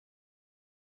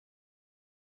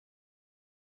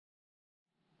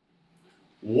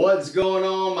What's going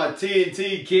on, my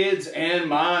TNT kids and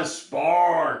my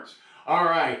Sparks? All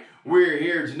right, we're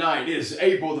here tonight. It's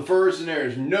April the 1st and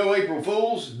there's no April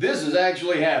Fools. This is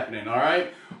actually happening, all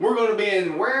right? We're going to be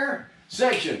in where?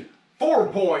 Section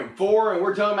 4.4, and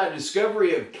we're talking about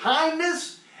discovery of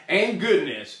kindness and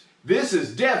goodness. This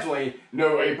is definitely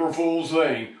no April Fool's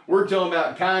thing. We're talking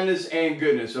about kindness and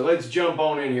goodness. So let's jump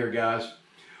on in here, guys.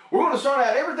 We're going to start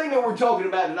out, everything that we're talking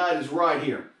about tonight is right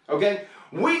here, okay?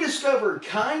 We discover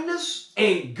kindness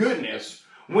and goodness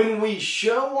when we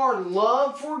show our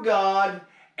love for God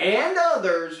and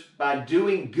others by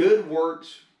doing good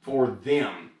works for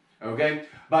them, okay?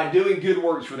 By doing good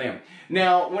works for them.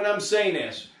 Now, when I'm saying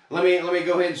this, let me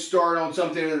go ahead and start on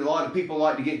something that a lot of people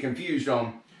like to get confused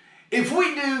on. If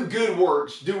we do good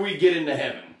works, do we get into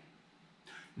heaven?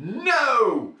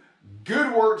 No!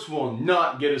 Good works will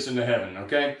not get us into heaven,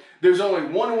 okay? There's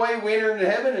only one way we enter into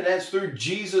heaven, and that's through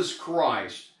Jesus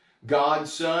Christ,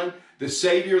 God's Son, the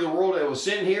Savior of the world that was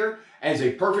sent here as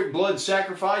a perfect blood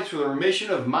sacrifice for the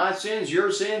remission of my sins, your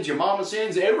mama's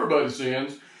sins, everybody's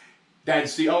sins.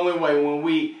 That's the only way. When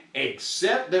we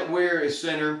accept that we're a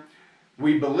sinner,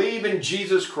 we believe in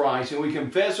Jesus Christ, and we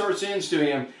confess our sins to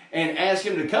Him and ask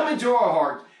Him to come into our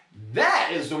heart.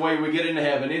 That is the way we get into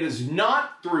heaven. It is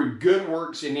not through good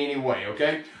works in any way,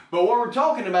 okay? But what we're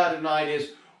talking about tonight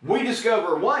is we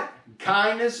discover what?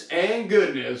 Kindness and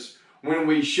goodness when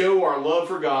we show our love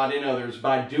for God and others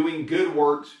by doing good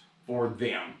works for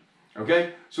them,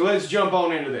 okay? So let's jump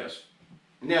on into this.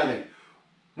 Now then,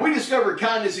 we discover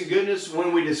kindness and goodness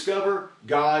when we discover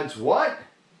God's what?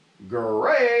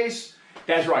 Grace.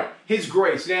 That's right, His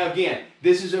grace. Now again,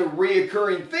 this is a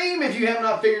reoccurring theme if you have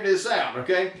not figured this out,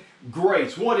 okay?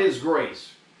 Grace. What is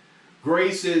grace?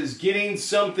 Grace is getting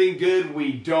something good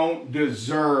we don't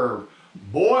deserve.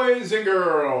 Boys and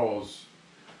girls,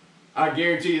 I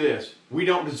guarantee you this. We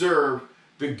don't deserve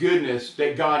the goodness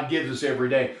that God gives us every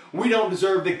day. We don't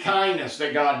deserve the kindness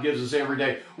that God gives us every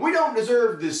day. We don't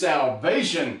deserve the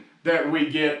salvation that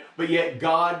we get, but yet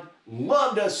God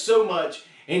loved us so much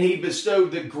and He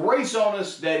bestowed the grace on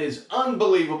us that is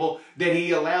unbelievable, that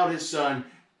He allowed His Son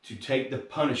to take the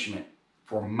punishment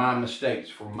for my mistakes,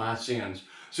 for my sins.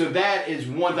 So that is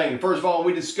one thing. First of all,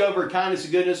 we discover kindness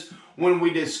and goodness when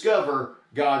we discover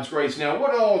God's grace. Now,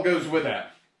 what all goes with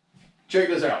that? Check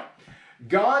this out.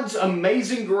 God's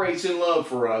amazing grace and love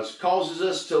for us causes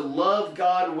us to love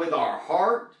God with our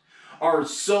heart, our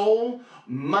soul,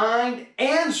 mind,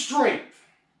 and strength.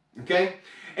 Okay?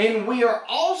 And we are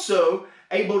also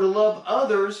able to love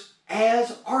others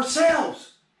as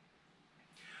ourselves.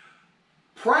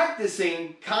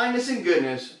 Practicing kindness and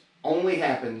goodness only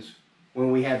happens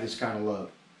when we have this kind of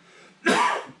love.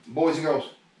 Boys and girls,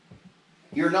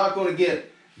 you're not going to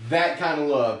get that kind of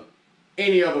love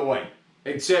any other way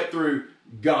except through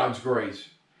God's grace.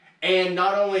 And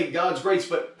not only God's grace,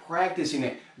 but practicing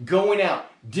it, going out,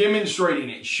 demonstrating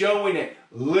it, showing it,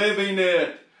 living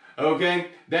it. Okay?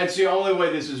 That's the only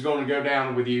way this is going to go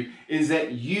down with you, is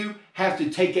that you have to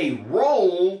take a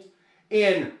role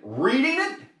in reading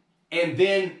it and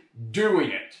then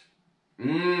doing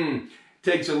it.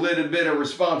 Takes a little bit of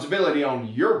responsibility on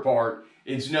your part.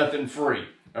 It's nothing free.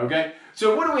 Okay?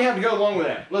 So what do we have to go along with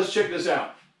that? Let's check this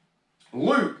out.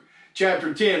 Luke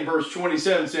chapter 10 verse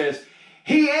 27 says,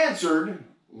 He answered,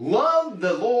 love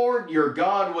the Lord your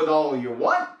God with all your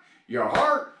what? Your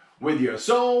heart, with your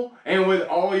soul, and with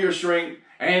all your strength,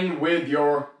 and with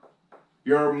your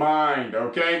mind,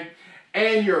 okay?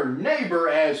 And your neighbor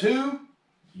as who?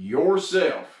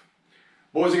 Yourself.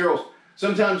 Boys and girls,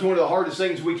 sometimes one of the hardest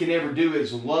things we can ever do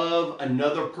is love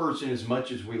another person as much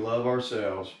as we love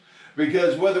ourselves.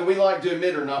 Because whether we like to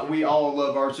admit or not, we all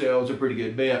love ourselves a pretty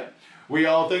good bit. We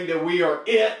all think that we are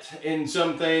it in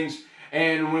some things,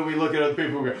 and when we look at other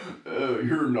people, we go, oh,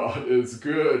 you're not as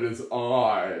good as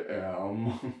I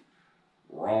am.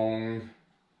 Wrong.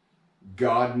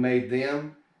 God made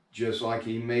them just like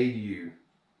He made you.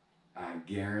 I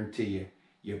guarantee you.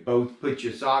 You both put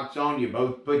your socks on, you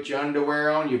both put your underwear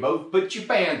on, you both put your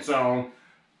pants on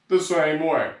the same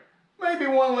way. Maybe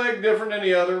one leg different than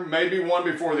the other, maybe one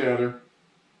before the other.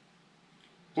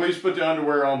 Please put the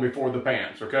underwear on before the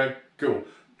pants, okay? Cool.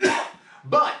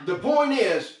 But the point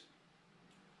is,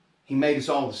 He made us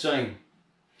all the same.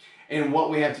 And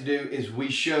what we have to do is we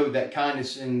show that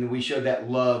kindness and we show that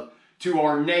love to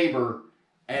our neighbor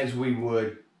as we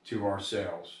would to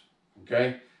ourselves.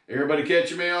 Okay? Everybody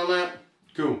catching me on that?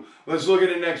 Cool. Let's look at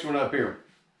the next one up here.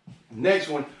 Next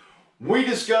one. We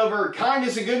discover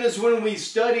kindness and goodness when we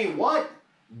study what?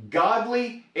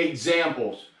 Godly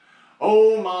examples.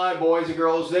 Oh my boys and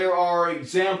girls, there are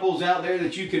examples out there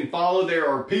that you can follow. There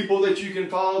are people that you can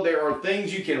follow. There are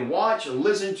things you can watch or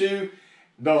listen to,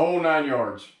 the whole 9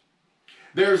 yards.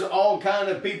 There's all kind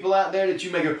of people out there that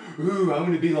you may go, ooh, I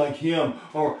want to be like him,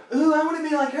 or ooh, I want to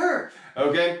be like her.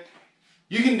 Okay?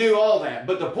 You can do all that,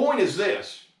 but the point is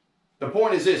this. The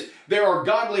point is this. There are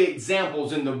godly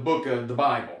examples in the book of the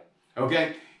Bible.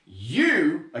 Okay?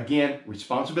 You, again,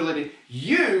 responsibility,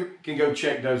 you can go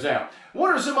check those out.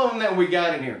 What are some of them that we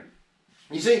got in here?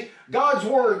 You see, God's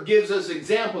Word gives us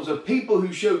examples of people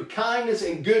who showed kindness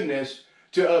and goodness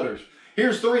to others.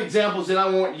 Here's 3 examples that I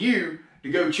want you to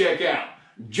go check out.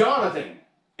 Jonathan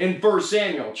in 1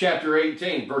 Samuel chapter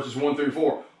 18, verses 1 through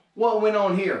 4. What went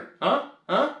on here? Huh?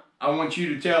 I want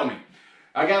you to tell me.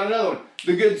 I got another one.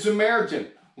 The Good Samaritan.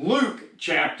 Luke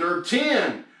chapter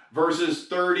 10, verses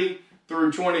 30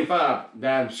 through 25.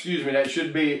 That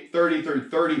should be 30 through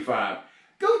 35.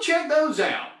 Go check those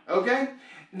out, okay?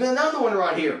 Another one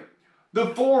right here.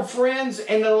 The 4 friends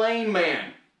and the lame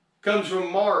man. Comes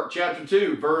from Mark chapter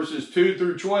 2, verses 2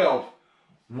 through 12.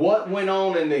 What went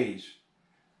on in these?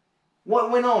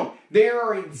 What went on? There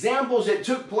are examples that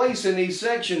took place in these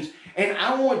sections, and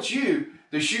I want you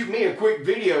to shoot me a quick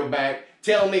video back.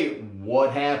 Tell me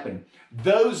what happened.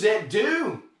 Those that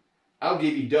do, I'll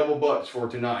give you double bucks for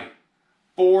tonight.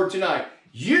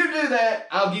 You do that,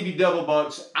 I'll give you double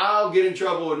bucks. I'll get in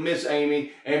trouble with Miss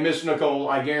Amy and Miss Nicole,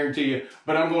 I guarantee you.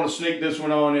 But I'm going to sneak this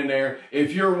one on in there.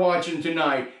 If you're watching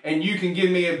tonight and you can give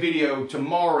me a video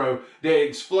tomorrow that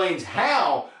explains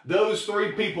how those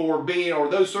 3 people were being, or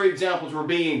those 3 examples were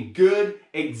being good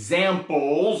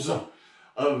examples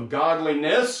of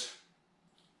godliness,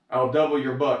 I'll double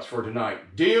your bucks for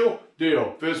tonight. Deal?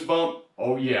 Deal. Fist bump?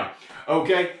 Oh yeah.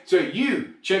 Okay, so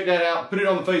you check that out. Put it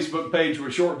on the Facebook page with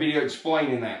a short video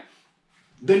explaining that.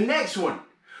 The next one.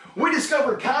 We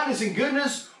discover kindness and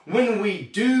goodness when we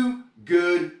do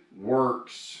good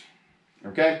works.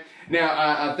 Okay? Now,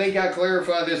 I think I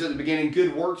clarified this at the beginning.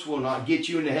 Good works will not get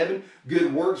you into heaven.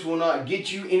 Good works will not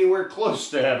get you anywhere close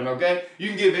to heaven. Okay? You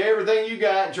can give everything you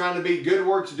got trying to be good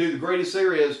works to do the greatest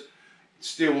there is. It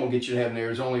still won't get you to heaven. There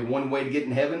is only one way to get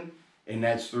in heaven, and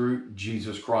that's through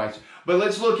Jesus Christ. But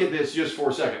let's look at this just for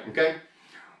a second, okay?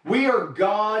 We are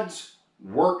God's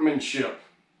workmanship.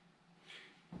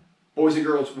 Boys and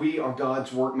girls, we are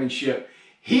God's workmanship.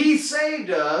 He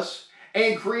saved us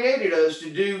and created us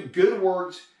to do good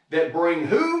works that bring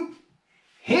who?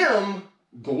 Him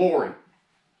glory.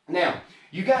 Now,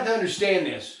 you got to understand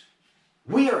this.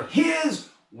 We are His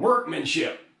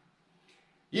workmanship.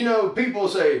 You know, people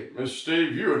say, Mr.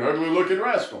 Steve, you're an ugly looking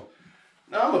rascal.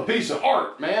 Now, I'm a piece of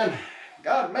art, man.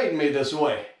 God made me this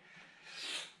way.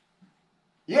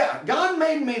 Yeah, God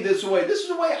made me this way. This is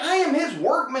the way I am His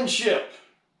workmanship.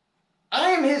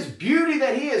 I am His beauty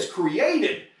that He has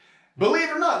created. Believe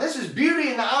it or not, this is beauty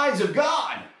in the eyes of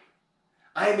God.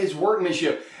 I am His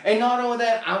workmanship. And not only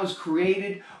that, I was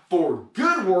created for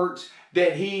good works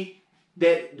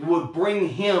that would bring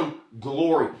Him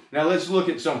glory. Now, let's look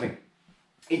at something.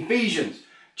 Ephesians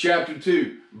chapter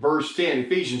 2, verse 10.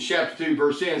 Ephesians chapter 2,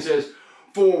 verse 10 says,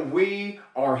 for we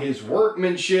are His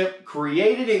workmanship,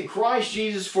 created in Christ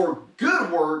Jesus for good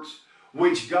works,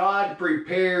 which God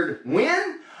prepared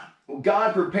when?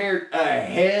 God prepared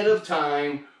ahead of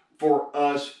time for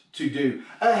us to do.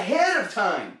 Ahead of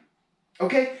time.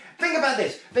 Okay? Think about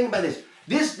this. Think about this.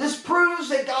 This proves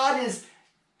that God is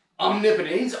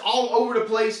omnipotent. He's all over the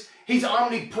place. He's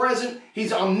omnipresent.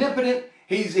 He's omnipotent.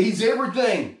 He's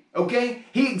everything. Okay?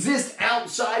 He exists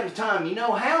outside of time. You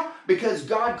know how? Because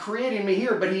God created me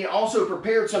here, but He also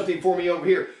prepared something for me over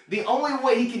here. The only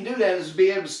way He can do that is to be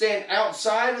able to stand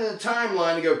outside of the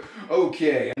timeline and go,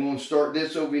 okay, I'm going to start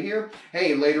this over here.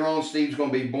 Hey, later on, Steve's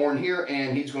going to be born here,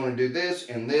 and he's going to do this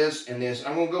and this and this.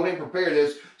 I'm going to go ahead and prepare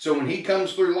this, so when he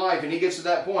comes through life and he gets to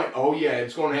that point, oh yeah,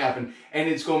 it's going to happen. And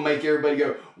it's going to make everybody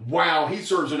go, wow, he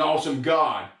serves an awesome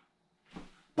God.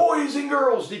 Boys and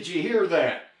girls, did you hear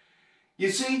that?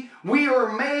 You see, we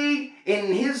are made in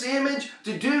His image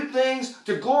to do things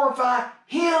to glorify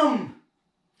Him.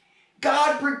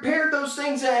 God prepared those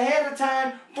things ahead of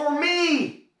time for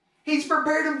me. He's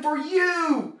prepared them for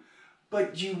you.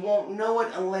 But you won't know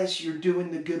it unless you're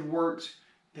doing the good works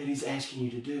that He's asking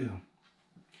you to do.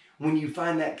 When you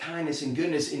find that kindness and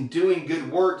goodness in doing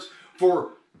good works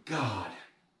for God,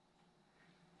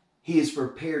 He has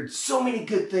prepared so many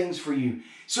good things for you,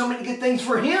 so many good things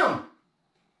for Him.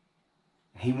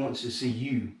 He wants to see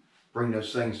you bring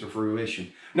those things to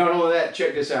fruition. Not only that,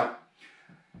 check this out.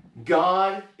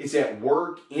 God is at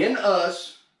work in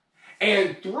us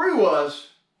and through us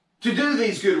to do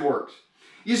these good works.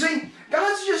 You see,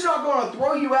 God's just not going to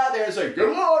throw you out there and say,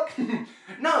 good luck.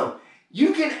 No,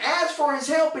 You can ask for his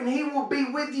help and he will be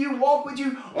with you, walk with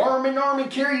you, arm in arm, and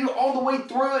carry you all the way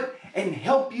through it and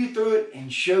help you through it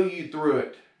and show you through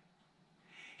it.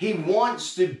 He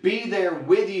wants to be there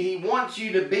with you. He wants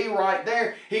you to be right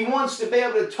there. He wants to be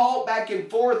able to talk back and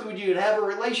forth with you and have a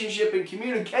relationship and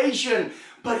communication.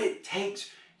 But it takes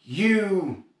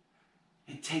you.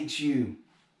 It takes you.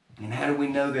 And how do we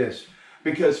know this?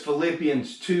 Because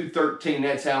Philippians 2:13,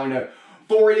 that's how we know.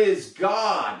 For it is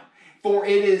God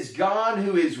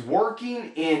who is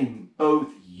working in both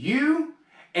you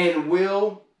and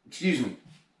will, Okay,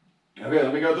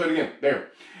 let me go through it again. There.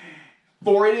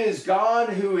 For it is God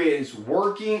who is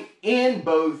working in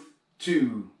both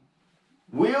to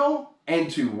will and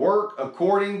to work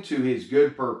according to his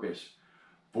good purpose.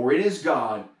 For it is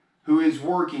God who is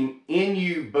working in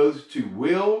you both to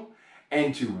will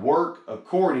and to work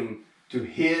according to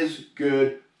his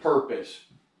good purpose.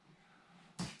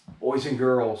 Boys and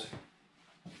girls,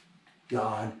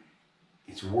 God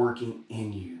is working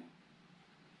in you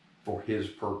for his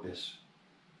purpose.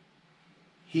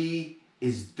 He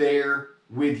is there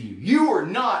with you. You are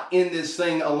not in this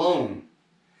thing alone.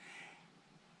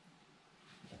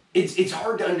 It's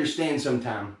hard to understand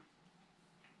sometimes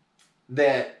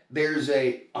that there's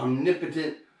a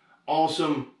omnipotent,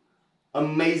 awesome,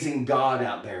 amazing God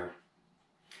out there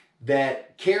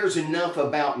that cares enough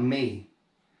about me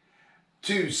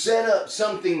to set up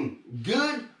something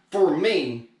good for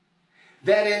me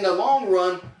that in the long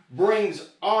run brings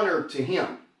honor to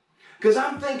him. Because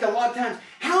I'm thinking a lot of times,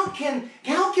 how can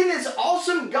this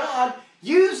awesome God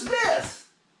use this?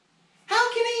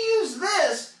 How can he use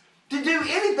this to do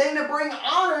anything to bring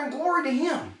honor and glory to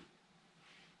him?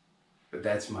 But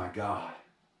that's my God.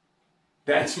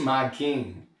 That's my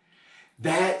King.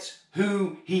 That's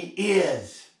who he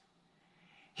is.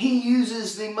 He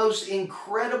uses the most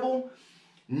incredible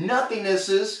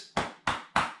nothingnesses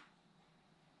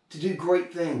to do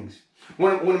great things.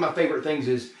 One of my favorite things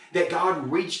is that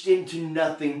God reached into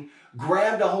nothing,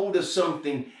 grabbed a hold of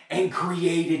something, and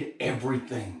created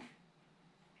everything.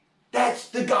 That's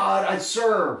the God I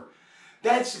serve.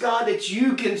 That's the God that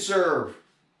you can serve.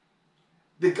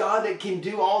 The God that can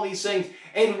do all these things.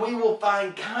 And we will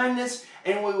find kindness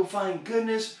and we will find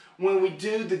goodness when we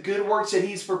do the good works that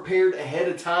he's prepared ahead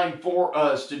of time for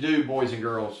us to do, boys and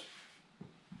girls.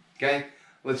 Okay,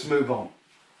 let's move on.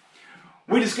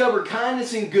 We discover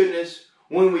kindness and goodness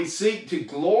when we seek to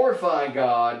glorify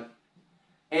God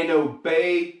and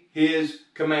obey his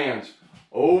commands.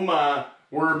 Oh my,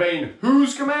 we're obeying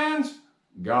whose commands?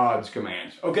 God's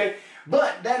commands. Okay,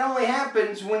 but that only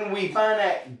happens when we find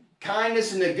that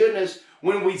kindness and the goodness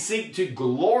when we seek to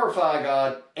glorify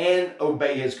God and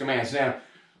obey his commands. Now,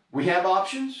 we have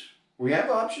options. We have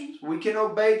options. We can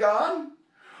obey God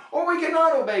or we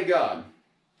cannot obey God.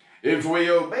 If we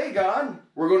obey God,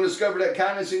 we're going to discover that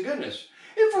kindness and goodness.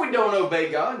 If we don't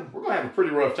obey God, we're going to have a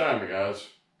pretty rough time, guys.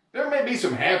 There may be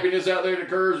some happiness out there that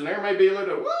occurs, and there may be a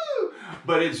little woo,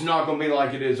 but it's not going to be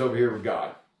like it is over here with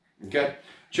God. Okay?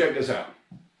 Check this out.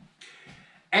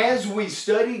 As we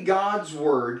study God's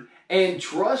word and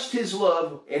trust his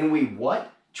love, and we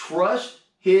what? Trust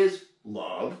his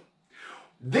love,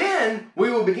 then we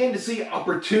will begin to see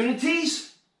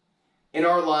opportunities in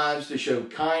our lives to show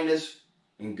kindness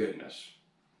and goodness.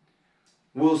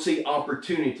 We'll see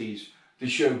opportunities to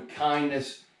show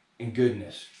kindness and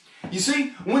goodness. You see,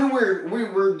 when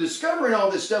we're discovering all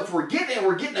this stuff, we're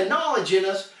getting the knowledge in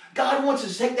us. God wants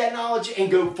us to take that knowledge and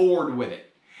go forward with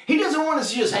it. He doesn't want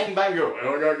us to just hang back and go,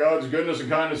 well, I got God's goodness and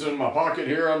kindness in my pocket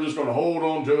here. I'm just going to hold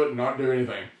on to it and not do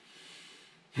anything.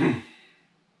 No,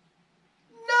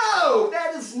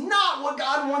 that is not what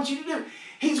God wants you to do.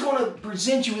 He's going to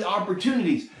present you with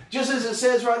opportunities. Just as it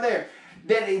says right there,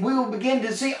 that we will begin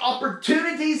to see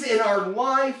opportunities in our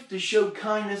life to show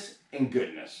kindness and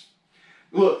goodness.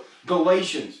 Look,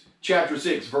 Galatians chapter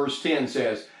 6, verse 10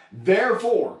 says,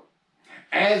 therefore,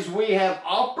 as we have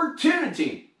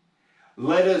opportunity,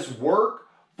 let us work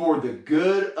for the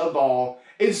good of all,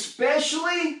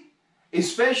 especially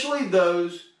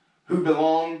those who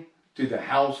belong to the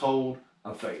household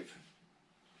of faith.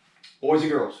 Boys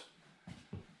and girls,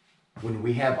 when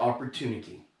we have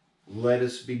opportunity, let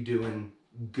us be doing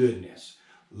goodness.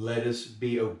 Let us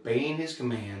be obeying his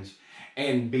commands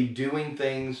and be doing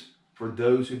things for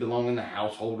those who belong in the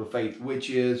household of faith, which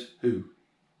is who?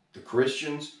 The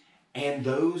Christians and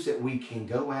those that we can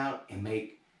go out and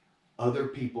make other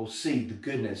people see the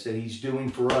goodness that he's doing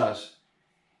for us,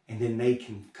 and then they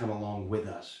can come along with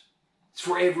us. It's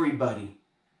for everybody.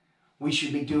 We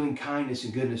should be doing kindness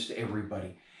and goodness to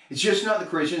everybody. It's just not the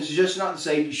Christians. It's just not the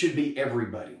saved. It should be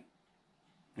everybody.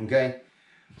 Okay?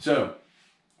 So,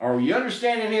 are you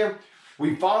understanding here?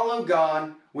 We follow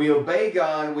God. We obey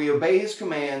God. We obey His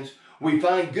commands. We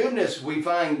find goodness. We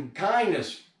find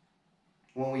kindness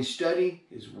when we study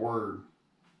His Word.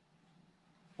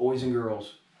 Boys and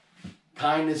girls,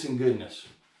 kindness and goodness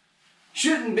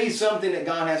shouldn't be something that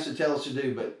God has to tell us to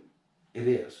do, but it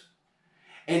is.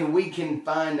 And we can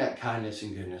find that kindness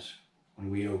and goodness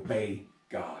when we obey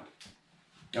God.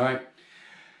 All right.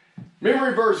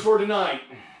 Memory verse for tonight.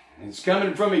 It's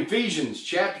coming from Ephesians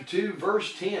chapter 2,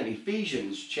 verse 10.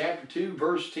 Ephesians chapter 2,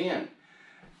 verse 10.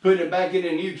 Putting it back in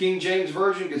the New King James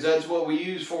Version because that's what we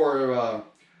use for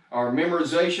our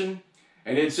memorization.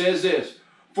 And it says this: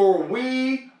 "For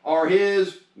we are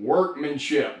His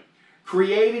workmanship,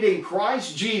 created in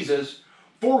Christ Jesus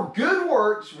for good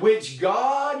works which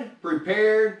God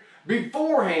prepared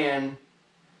beforehand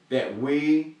that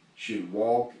we should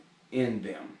walk in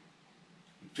them."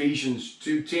 Ephesians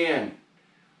 2:10.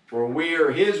 "For we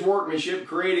are His workmanship,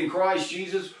 created in Christ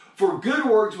Jesus for good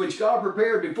works which God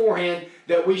prepared beforehand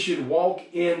that we should walk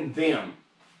in them."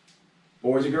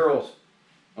 Boys and girls,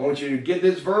 I want you to get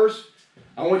this verse.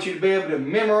 I want you to be able to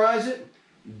memorize it,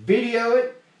 video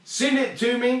it, send it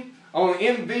to me on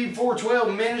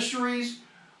MV412 Ministries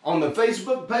on the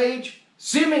Facebook page.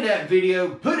 Send me that video,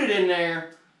 put it in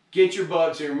there, get your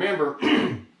bucks, and remember,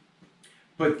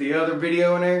 put the other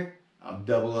video in there, I'll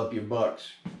double up your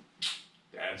bucks.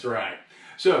 That's right.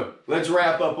 So, let's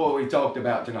wrap up what we talked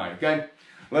about tonight, okay?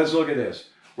 Let's look at this.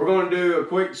 We're going to do a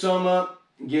quick sum up,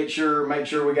 make sure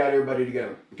we got everybody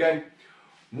together, okay?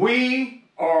 We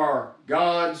are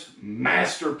God's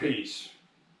masterpiece,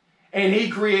 and He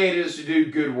created us to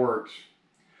do good works.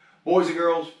 Boys and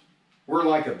girls, we're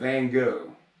like a Van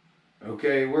Gogh,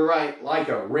 okay? We're like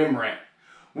a Rembrandt.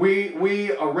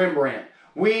 We are Rembrandt.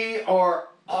 We are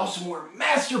awesome. We're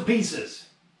masterpieces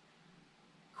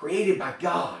created by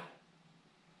God.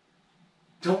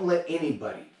 Don't let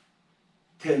anybody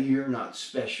tell you you're not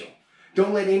special.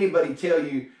 Don't let anybody tell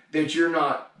you that you're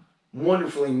not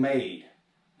wonderfully made.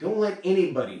 Don't let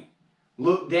anybody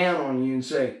look down on you and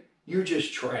say, you're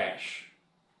just trash.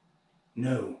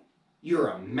 No, you're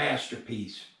a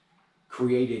masterpiece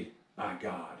created by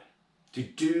God to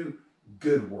do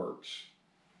good works.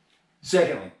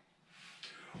 Secondly,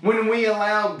 when we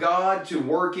allow God to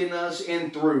work in us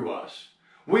and through us,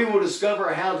 we will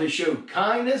discover how to show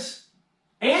kindness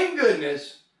and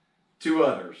goodness to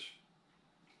others.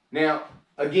 Now,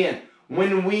 again,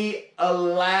 when we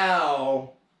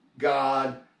allow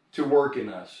God to work in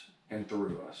us and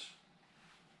through us.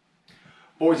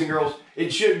 Boys and girls,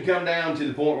 it shouldn't come down to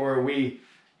the point where we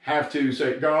have to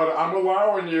say, God, I'm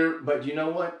allowing you. But you know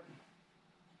what?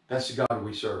 That's the God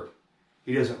we serve.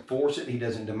 He doesn't force it. He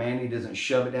doesn't demand it. He doesn't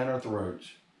shove it down our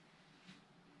throats.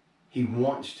 He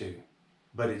wants to,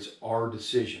 but it's our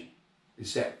decision.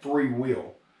 It's that free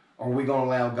will. Are we going to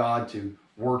allow God to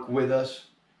work with us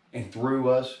and through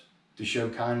us to show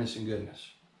kindness and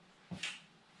goodness?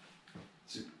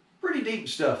 It's pretty deep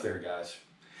stuff there, guys.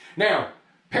 Now,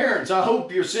 parents, I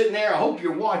hope you're sitting there. I hope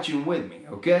you're watching with me,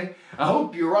 okay? I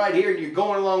hope you're right here and you're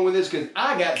going along with this because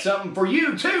I got something for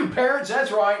you too, parents.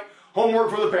 That's right.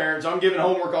 Homework for the parents. I'm giving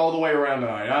homework all the way around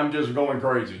tonight. I'm just going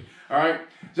crazy, all right?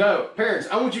 So, parents,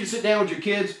 I want you to sit down with your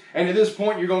kids, and at this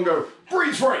point, you're going to go,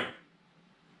 freeze frame.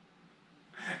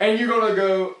 And you're going to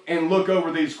go and look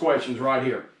over these questions right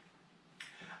here.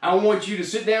 I want you to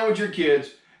sit down with your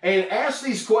kids and ask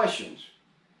these questions.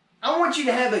 I want you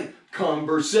to have a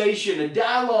conversation, a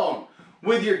dialogue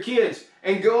with your kids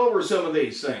and go over some of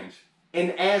these things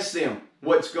and ask them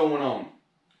what's going on.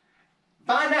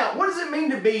 Find out, what does it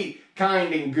mean to be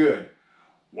kind and good?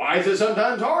 Why is it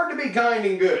sometimes hard to be kind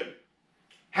and good?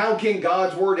 How can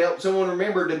God's Word help someone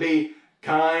remember to be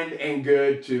kind and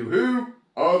good to who?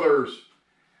 Others.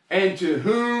 And to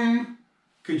whom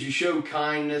could you show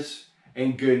kindness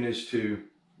and goodness to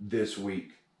this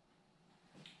week?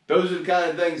 Those are the kind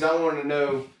of things I want to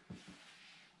know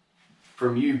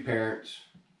from you, parents,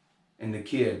 and the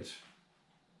kids.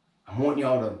 I want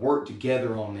y'all to work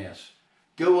together on this.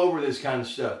 Go over this kind of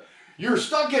stuff. You're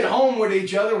stuck at home with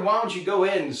each other. Why don't you go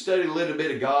ahead and study a little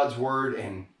bit of God's Word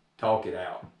and talk it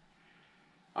out?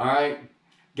 All right?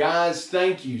 Guys,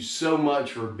 thank you so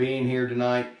much for being here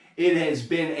tonight. It has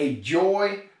been a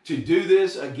joy to do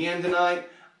this again tonight.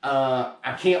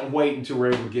 I can't wait until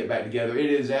we're able to get back together. It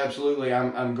is absolutely,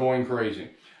 I'm going crazy.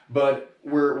 But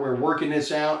we're working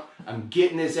this out. I'm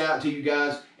getting this out to you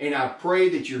guys. And I pray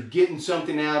that you're getting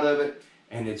something out of it.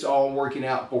 And it's all working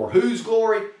out for whose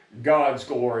glory? God's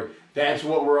glory. That's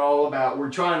what we're all about. We're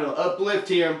trying to uplift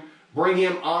Him, bring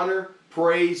Him honor,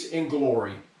 praise, and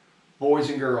glory. Boys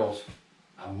and girls,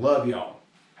 I love y'all.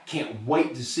 I can't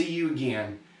wait to see you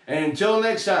again. And until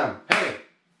next time, hey,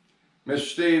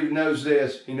 Mr. Steve knows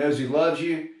this. He knows he loves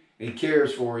you, he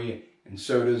cares for you, and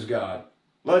so does God.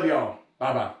 Love y'all.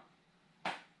 Bye-bye.